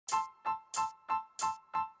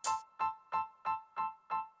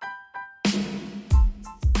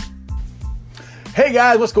Hey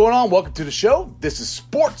guys, what's going on? Welcome to the show. This is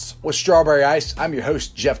Sports with Strawberry Ice. I'm your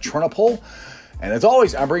host, Jeff Trenopole. And as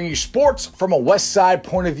always, I'm bringing you sports from a West Side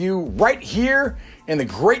point of view right here in the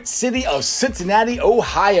great city of Cincinnati,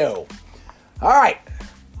 Ohio. All right,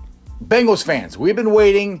 Bengals fans, we've been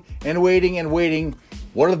waiting and waiting and waiting.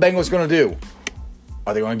 What are the Bengals going to do?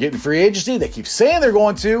 Are they going to get in free agency? They keep saying they're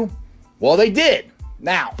going to. Well, they did.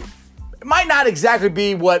 Now, it might not exactly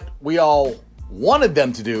be what we all wanted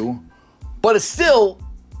them to do, but it's still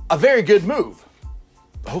a very good move.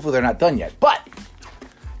 Hopefully they're not done yet. But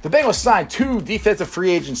the Bengals signed two defensive free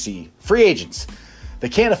agents. They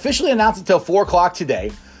can't officially announce until 4 o'clock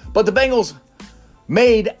today, but the Bengals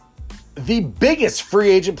made the biggest free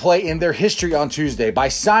agent play in their history on Tuesday by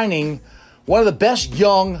signing one of the best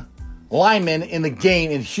young linemen in the game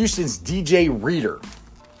in Houston's DJ Reader.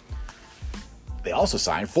 They also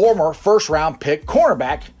signed former first-round pick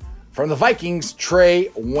cornerback from the Vikings, Trey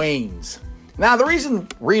Waynes. Now, the reason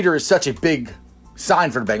Reader is such a big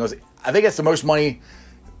sign for the Bengals, I think it's the most money.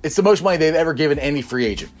 It's the most money they've ever given any free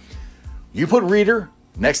agent. You put Reader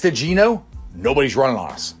next to Geno, nobody's running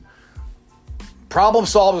on us. Problem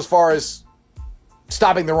solved as far as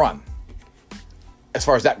stopping the run, as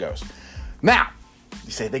far as that goes. Now,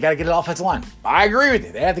 you say they got to get an offensive line. I agree with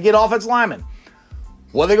you. They have to get offensive linemen.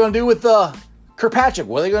 What are they going to do with Kirkpatrick?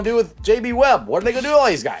 What are they going to do with J.B. Webb? What are they going to do with all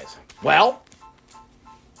these guys? Well,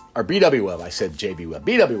 or B.W. Webb. I said J.B. Webb.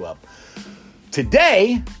 B.W. Webb.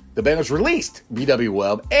 Today, the Bengals released B.W.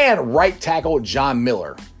 Webb and right tackle John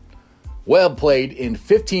Miller. Webb played in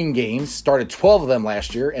 15 games, started 12 of them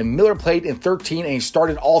last year, and Miller played in 13, and he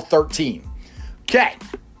started all 13. Okay.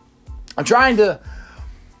 I'm trying to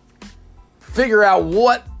figure out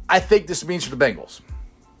what I think this means for the Bengals.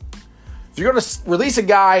 If you're going to release a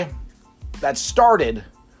guy that started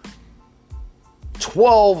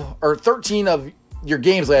 12 or 13 of your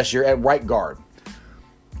games last year at right guard,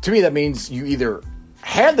 to me that means you either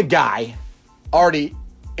had the guy already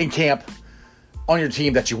in camp on your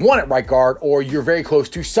team that you want at right guard, or you're very close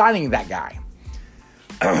to signing that guy.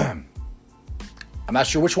 I'm not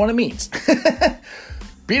sure which one it means.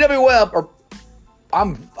 B.W. Webb, or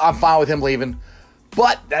I'm fine with him leaving,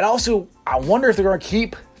 but that also, I wonder if they're going to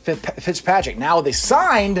keep Fitzpatrick. Now they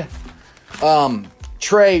signed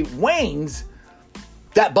Trey Waynes.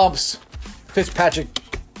 That bumps Fitzpatrick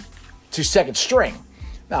to second string.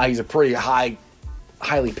 Now he's a pretty highly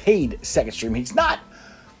paid second string.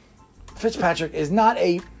 Fitzpatrick is not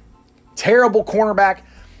a terrible cornerback.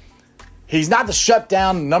 He's not the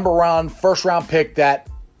shutdown number one first round pick that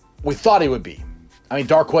we thought he would be. I mean,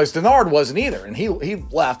 Darqueze Dennard wasn't either, and he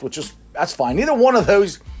left, that's fine. Neither one of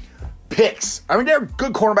those picks. I mean, they're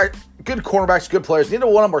good cornerbacks, good players. Neither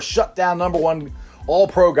one of them are shut down number one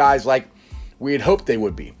all-pro guys like we had hoped they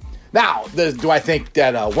would be. Now, do I think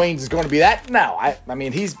that Waynes is going to be that? No. I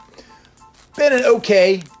mean, he's been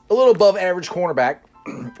a little above average cornerback,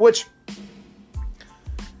 which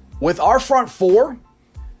with our front four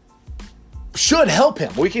should help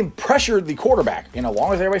him. We can pressure the quarterback, as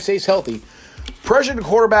long as everybody stays healthy. Pressuring the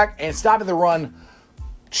quarterback and stopping the run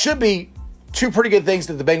should be two pretty good things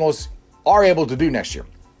that the Bengals are able to do next year.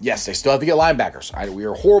 Yes, they still have to get linebackers. We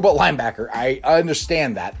are horrible at linebacker. I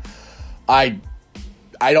understand that.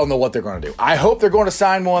 I don't know what they're going to do. I hope they're going to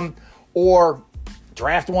sign one or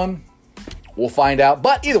draft one. We'll find out.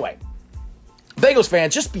 But either way, Bengals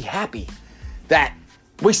fans, just be happy that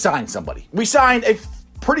we signed somebody. We signed a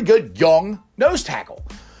pretty good young nose tackle.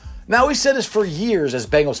 Now, we've said this for years as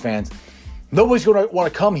Bengals fans. Nobody's going to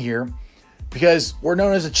want to come here because we're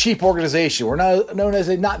known as a cheap organization. We're not known as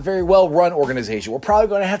a not very well-run organization. We're probably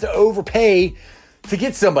going to have to overpay to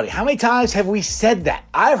get somebody. How many times have we said that?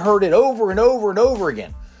 I've heard it over and over and over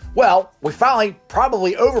again. Well, we finally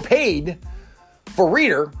probably overpaid for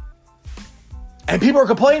Reader, and people are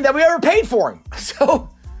complaining that we overpaid for him.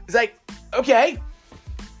 So it's like, okay,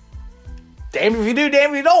 damn if you do,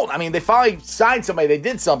 damn if you don't. I mean, they finally signed somebody, they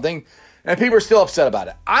did something, and people are still upset about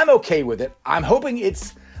it. I'm okay with it. I'm hoping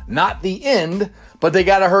it's not the end, but they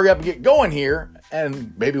got to hurry up and get going here.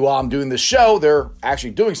 And maybe while I'm doing this show, they're actually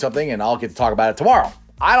doing something, and I'll get to talk about it tomorrow.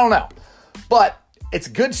 I don't know. But it's a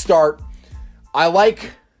good start. I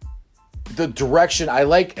like the direction. I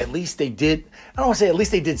like at least they did. I don't want to say at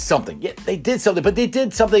least they did something. Yeah, they did something, but they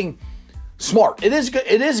did something smart. It is good.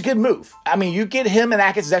 It is a good move. I mean, you get him and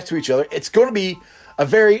Atkins next to each other. It's going to be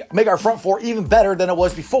make our front four even better than it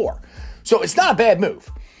was before. So it's not a bad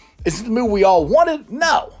move. Is it the move we all wanted?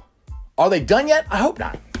 No. Are they done yet? I hope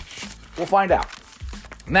not. We'll find out.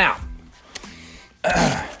 Now,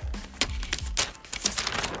 that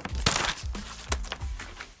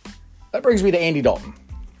brings me to Andy Dalton.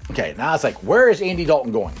 Okay, now it's like, where is Andy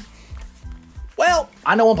Dalton going? Well,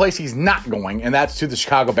 I know one place he's not going, and that's to the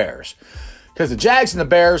Chicago Bears. Because the Jags and the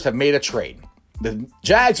Bears have made a trade. The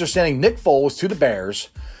Jags are sending Nick Foles to the Bears,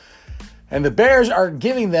 and the Bears are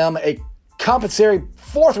giving them a compensatory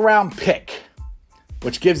 4th-round pick,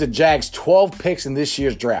 which gives the Jags 12 picks in this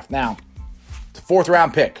year's draft. Now, it's a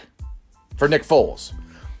 4th-round pick for Nick Foles.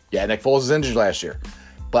 Yeah, Nick Foles was injured last year,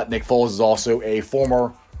 but Nick Foles is also a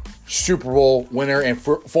former Super Bowl winner and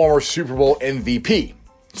former Super Bowl MVP.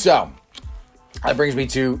 So, that brings me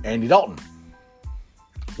to Andy Dalton.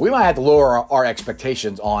 We might have to lower our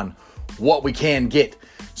expectations on what we can get,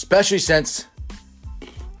 especially since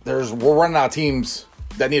we're running out of teams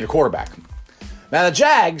that need a quarterback. Now, the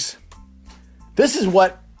Jags, this is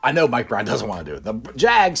what I know Mike Brown doesn't want to do. The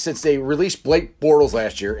Jags, since they released Blake Bortles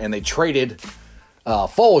last year and they traded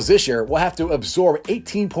Foles this year, will have to absorb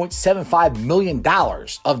 $18.75 million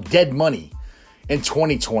of dead money in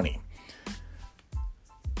 2020.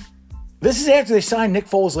 This is after they signed Nick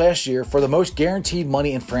Foles last year for the most guaranteed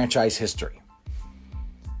money in franchise history.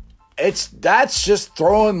 That's just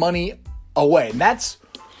throwing money away. And that's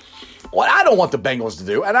what I don't want the Bengals to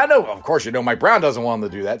do. And I know, of course, Mike Brown doesn't want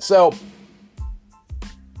them to do that. So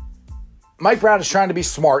Mike Brown is trying to be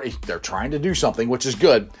smart. They're trying to do something, which is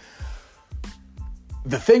good.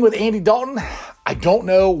 The thing with Andy Dalton, I don't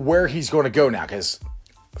know where he's going to go now, because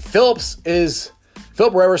Philip Rivers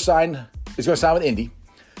is going to sign with Indy.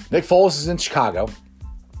 Nick Foles is in Chicago.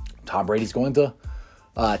 Tom Brady's going to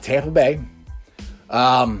Tampa Bay.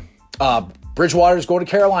 Bridgewater is going to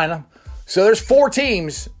Carolina. So there's 4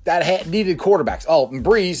 teams that needed quarterbacks. Oh, and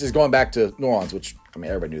Breeze is going back to New Orleans, which,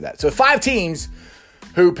 everybody knew that. So 5 teams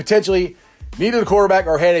who potentially needed a quarterback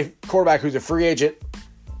or had a quarterback who's a free agent,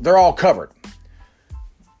 they're all covered.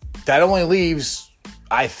 That only leaves,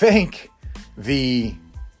 I think, the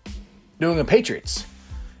New England Patriots.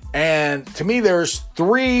 And to me, there's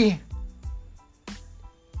 3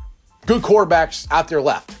 good quarterbacks out there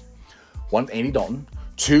left. 1, Andy Dalton.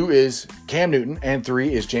 2 is Cam Newton. And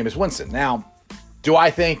 3 is Jameis Winston. Now, do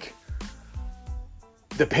I think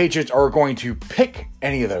the Patriots are going to pick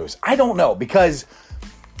any of those? I don't know, because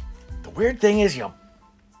the weird thing is,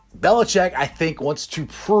 Belichick, I think, wants to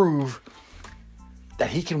prove that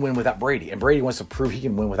he can win without Brady. And Brady wants to prove he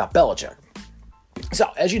can win without Belichick. So,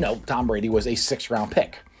 as you know, Tom Brady was a 6th-round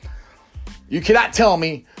pick. You cannot tell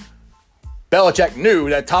me Belichick knew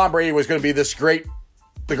that Tom Brady was going to be the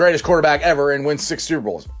greatest quarterback ever and win 6 Super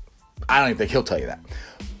Bowls. I don't even think he'll tell you that.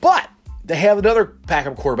 But they have another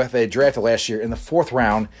backup quarterback they drafted last year in the 4th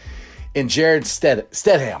round in Jared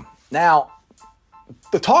Stidham. Now,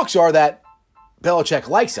 the talks are that Belichick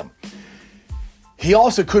likes him. He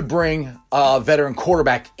also could bring a veteran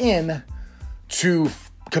quarterback in to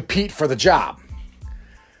compete for the job.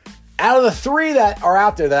 Out of the 3 that are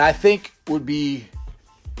out there that I think would be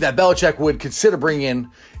that Belichick would consider bringing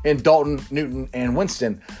in Dalton, Newton, and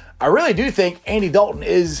Winston, I really do think Andy Dalton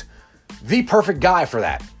is the perfect guy for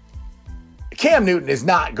that. Cam Newton is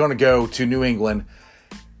not going to go to New England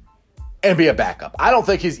and be a backup. I don't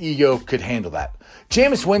think his ego could handle that.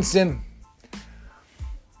 Jameis Winston,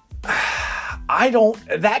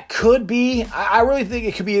 that could be, I really think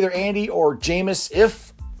it could be either Andy or Jameis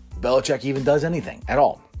if Belichick even does anything at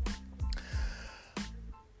all.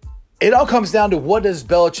 It all comes down to what does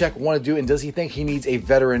Belichick want to do, and does he think he needs a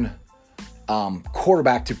veteran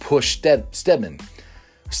quarterback to push Stidham.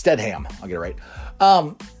 I'll get it right.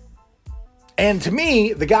 And to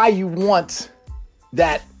me, the guy you want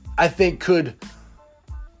that I think could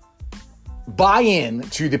buy in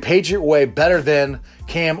to the Patriot way better than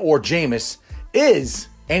Cam or Jameis is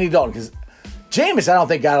Andy Dalton. Because Jameis, I don't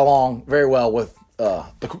think, got along very well with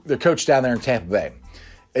the coach down there in Tampa Bay.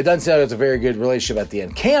 It doesn't sound like it's a very good relationship at the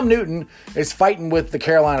end. Cam Newton is fighting with the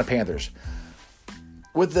Carolina Panthers.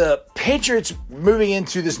 With the Patriots moving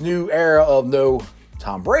into this new era of no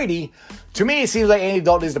Tom Brady, to me it seems like Andy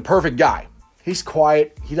Dalton is the perfect guy. He's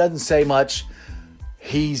quiet. He doesn't say much.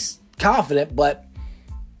 He's confident, but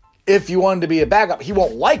if you want him to be a backup, he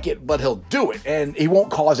won't like it, but he'll do it, and he won't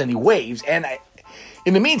cause any waves. And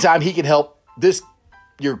in the meantime, he can help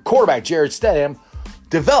your quarterback, Jared Stidham,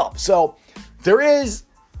 develop. So there is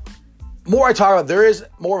more there is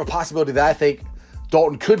more of a possibility that I think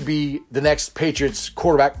Dalton could be the next Patriots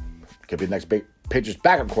quarterback. Could be the next Patriots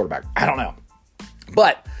backup quarterback. I don't know.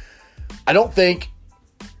 But I don't think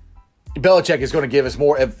Belichick is going to give us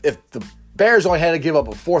more. If the Bears only had to give up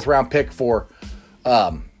a 4th-round pick for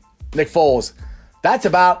Nick Foles, that's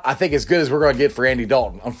about, I think, as good as we're going to get for Andy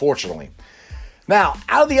Dalton, unfortunately. Now,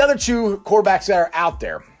 out of the other 2 quarterbacks that are out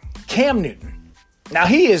there, Cam Newton. Now,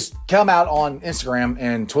 he has come out on Instagram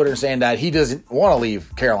and Twitter saying that he doesn't want to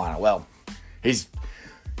leave Carolina. Well, he's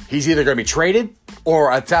he's either going to be traded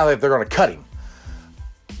or it sounds like they're going to cut him.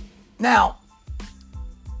 Now,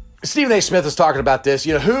 Stephen A. Smith is talking about this.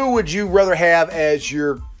 Who would you rather have as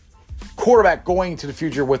your quarterback going into the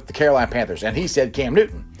future with the Carolina Panthers? And he said Cam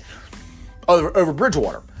Newton over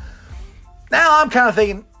Bridgewater. Now, I'm kind of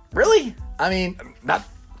thinking, really? I mean, not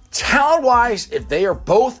talent-wise, if they are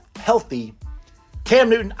both healthy, Cam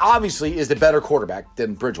Newton obviously is the better quarterback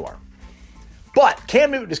than Bridgewater. But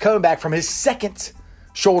Cam Newton is coming back from his second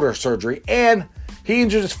shoulder surgery, and he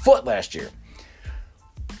injured his foot last year.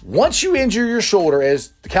 Once you injure your shoulder,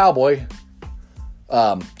 as the Cowboy,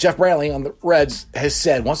 Jeff Brantley on the Reds has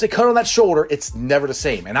said, once they cut on that shoulder, it's never the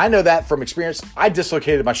same. And I know that from experience. I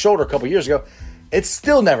dislocated my shoulder a couple years ago. It's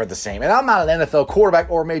still never the same. And I'm not an NFL quarterback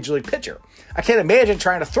or a major league pitcher. I can't imagine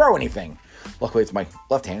trying to throw anything. Luckily, it's my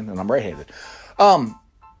left hand, and I'm right-handed. And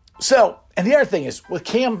the other thing is, with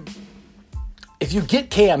Cam, if you get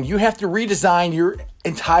Cam, you have to redesign your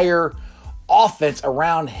entire offense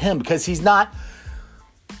around him because it's not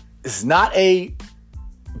a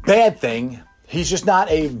bad thing. He's just not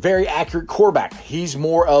a very accurate quarterback. He's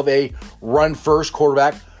more of a run-first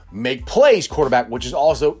quarterback, make plays quarterback, which is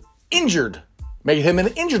also injured, making him an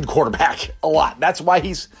injured quarterback a lot. That's why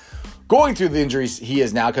he's going through the injuries he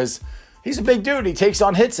is now, because he's a big dude. He takes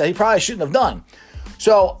on hits that he probably shouldn't have done.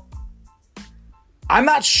 So I'm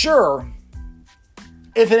not sure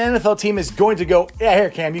if an NFL team is going to go, yeah, here,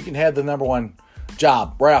 Cam, you can have the number one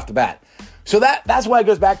job right off the bat. So that's why it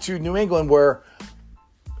goes back to New England, where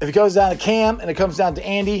if it goes down to Cam and it comes down to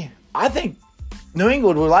Andy, I think New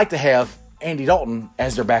England would like to have Andy Dalton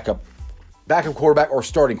as their backup quarterback or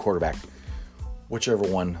starting quarterback, whichever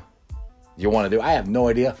one you want to do. I have no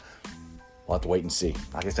idea. We'll have to wait and see.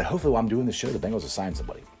 Like I said, hopefully while I'm doing the show, the Bengals will sign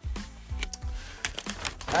somebody.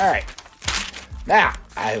 All right. Now,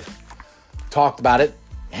 I've talked about it,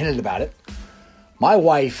 hinted about it. My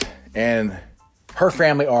wife and her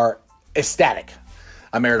family are ecstatic.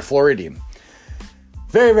 I married a Floridian.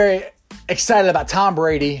 Very, very excited about Tom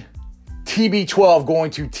Brady, TB12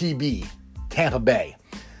 going to TB, Tampa Bay.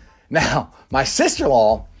 Now, my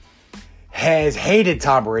sister-in-law has hated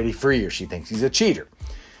Tom Brady for years. She thinks he's a cheater.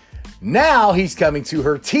 Now he's coming to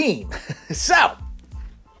her team. So,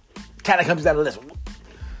 kind of comes down to this.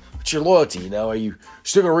 What's your loyalty? Are you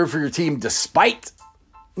still going to root for your team despite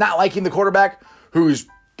not liking the quarterback, who's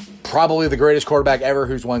probably the greatest quarterback ever,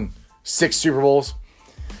 who's won 6 Super Bowls?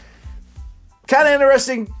 Kind of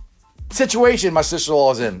interesting situation my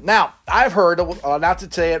sister-in-law is in. Now, I've heard, not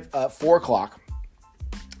to say at 4 o'clock,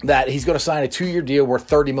 that he's going to sign a 2-year deal worth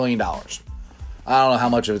 $30 million. I don't know how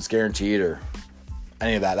much of it's guaranteed or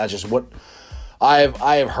any of that. That's just what I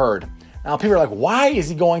have heard. Now, people are like, why is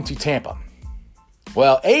he going to Tampa?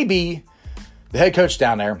 Well, AB, the head coach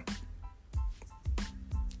down there,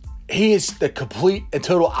 he is the complete and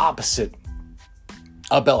total opposite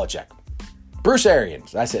of Belichick. Bruce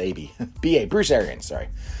Arians. I said AB. B.A. Bruce Arians, sorry.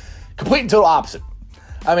 Complete and total opposite.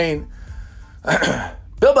 I mean,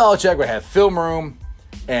 Bill Belichick would have film room,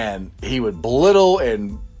 and he would belittle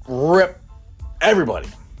and rip everybody.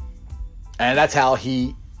 And that's how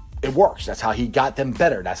it works. That's how he got them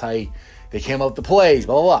better. That's how they came up with the plays,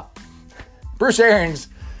 blah, blah, blah. Bruce Arians,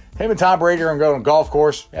 him and Tom Brady are going to go on a golf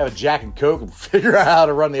course, have a Jack and Coke, and figure out how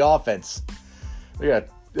to run the offense. It's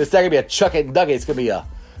not going to be a chuck it and duck it. It's going to be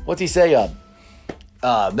what's he say?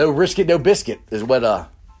 No risk it, no biscuit is what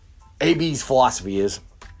AB's philosophy is.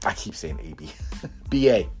 I keep saying AB.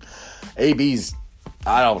 BA. AB's,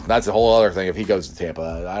 that's a whole other thing if he goes to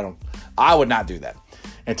Tampa. I would not do that.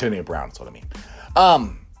 Antonio Brown is what I mean.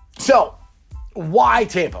 So, why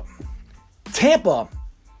Tampa? Tampa,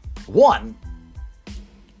 one,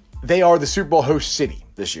 they are the Super Bowl host city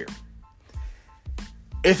this year.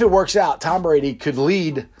 If it works out, Tom Brady could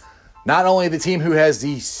lead not only the team who has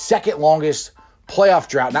the second longest playoff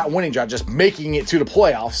drought, not winning drought, just making it to the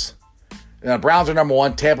playoffs. The Browns are number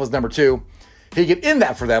 1, Tampa's number 2. He could end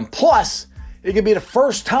that for them. Plus, it could be the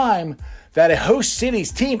first time that a host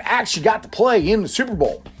city's team actually got to play in the Super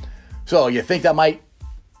Bowl. So you think that might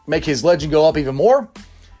make his legend go up even more?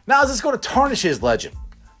 Now, is this going to tarnish his legend?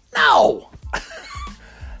 No!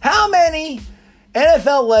 How many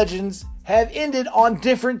NFL legends have ended on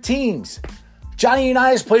different teams? Johnny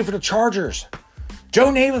Unitas played for the Chargers. Joe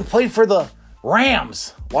Namath played for the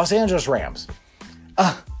Rams, Los Angeles Rams.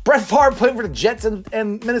 Brett Favre played for the Jets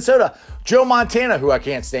in Minnesota. Joe Montana, who I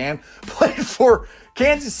can't stand, played for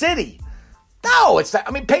Kansas City. No, it's not.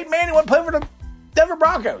 I mean, Peyton Manning went play for the Denver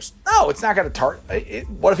Broncos. No, it's not going to tarnish.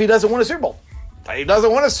 What if he doesn't win a Super Bowl? He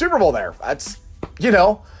doesn't win a Super Bowl there. That's, it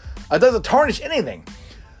doesn't tarnish anything.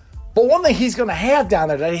 But one thing he's going to have down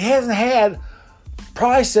there that he hasn't had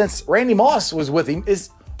probably since Randy Moss was with him is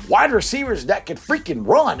wide receivers that can freaking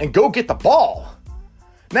run and go get the ball.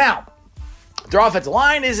 Now, their offensive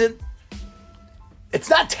line it's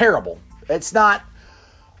not terrible. It's not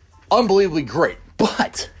unbelievably great.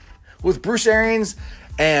 But with Bruce Arians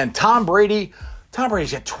and Tom Brady's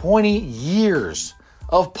got 20 years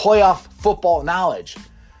of playoff football knowledge.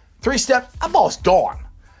 3 steps, that ball's gone.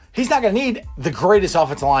 He's not going to need the greatest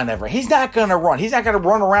offensive line ever. He's not going to run. He's not going to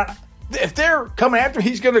run around. If they're coming after him,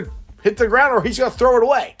 he's going to hit the ground or he's going to throw it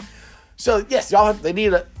away. So, yes, they need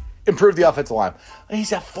to improve the offensive line. And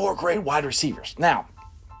he's got 4 great wide receivers. Now,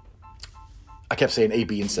 I kept saying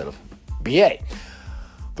AB instead of BA.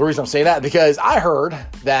 The reason I'm saying that is because I heard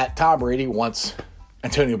that Tom Brady wants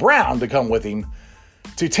Antonio Brown to come with him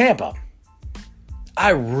to Tampa.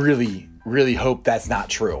 I really, really hope that's not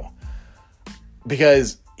true.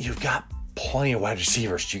 Because you've got plenty of wide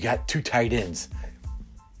receivers. You got 2 tight ends.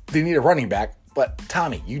 They need a running back. But,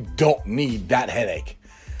 Tommy, you don't need that headache.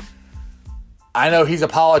 I know he's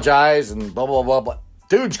apologized and blah, blah, blah, but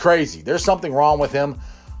dude's crazy. There's something wrong with him.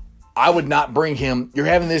 I would not bring him. You're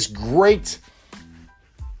having this great...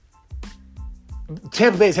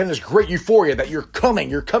 Tampa Bay is having this great euphoria that you're coming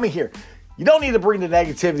here. You don't need to bring the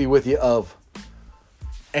negativity with you of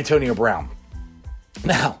Antonio Brown.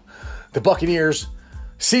 Now, the Buccaneers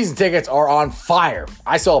season tickets are on fire.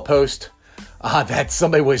 I saw a post that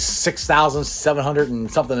somebody was 6,700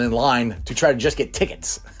 and something in line to try to just get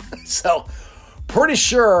tickets. So, pretty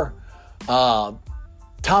sure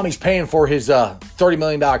Tommy's paying for his $30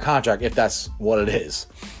 million contract, if that's what it is.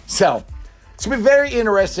 So, it's going to be very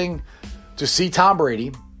interesting to see Tom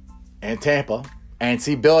Brady and Tampa and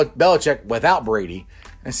see Belichick without Brady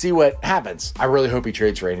and see what happens. I really hope he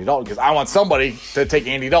trades for Andy Dalton because I want somebody to take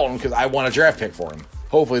Andy Dalton because I want a draft pick for him,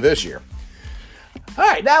 hopefully this year. All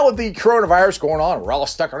right, now with the coronavirus going on, we're all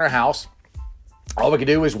stuck in our house. All we can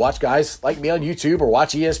do is watch guys like me on YouTube or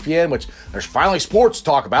watch ESPN, which there's finally sports to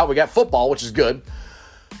talk about. We got football, which is good.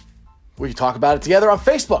 We can talk about it together on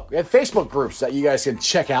Facebook. We have Facebook groups that you guys can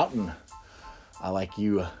check out, and I like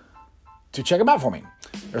you to check them out for me.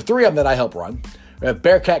 There are 3 of them that I help run. We have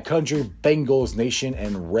Bearcat Country, Bengals Nation,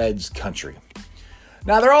 and Reds Country.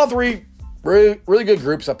 Now, they're all 3 really, really good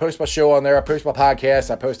groups. I post my show on there. I post my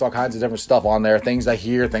podcast. I post all kinds of different stuff on there. Things I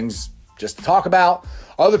hear, things just to talk about.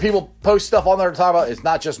 Other people post stuff on there to talk about. It's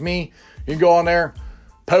not just me. You can go on there,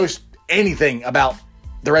 post anything about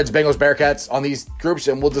the Reds, Bengals, Bearcats on these groups,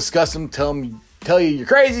 and we'll discuss them. Tell you you're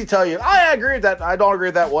crazy. Tell you, I agree with that. I don't agree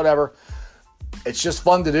with that, whatever. It's just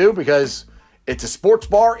fun to do because it's a sports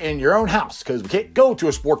bar in your own house because we can't go to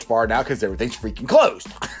a sports bar now because everything's freaking closed.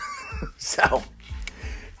 So,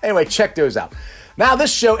 anyway, check those out. Now,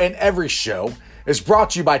 this show and every show is brought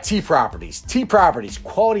to you by T Properties. T Properties,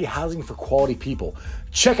 quality housing for quality people.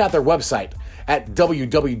 Check out their website at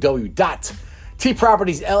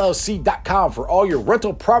www.tpropertiesllc.com for all your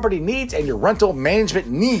rental property needs and your rental management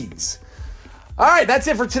needs. All right, that's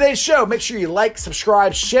it for today's show. Make sure you like,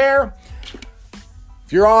 subscribe, share.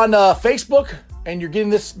 If you're on Facebook and you're getting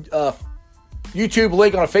this YouTube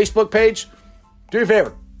link on a Facebook page, do me a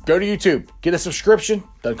favor. Go to YouTube. Get a subscription.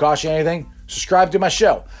 Doesn't cost you anything. Subscribe to my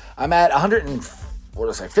show. I'm at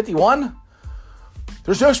 51.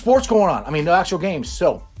 There's no sports going on. I mean, no actual games.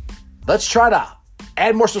 So let's try to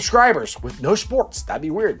add more subscribers with no sports. That'd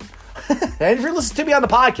be weird. And if you're listening to me on the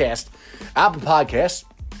podcast, Apple Podcasts,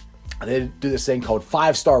 they do this thing called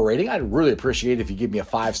 5-star rating. I'd really appreciate it if you give me a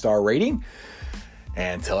 5-star rating.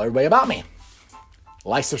 And tell everybody about me.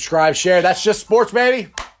 Like, subscribe, share. That's just sports,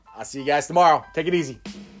 baby. I'll see you guys tomorrow. Take it easy.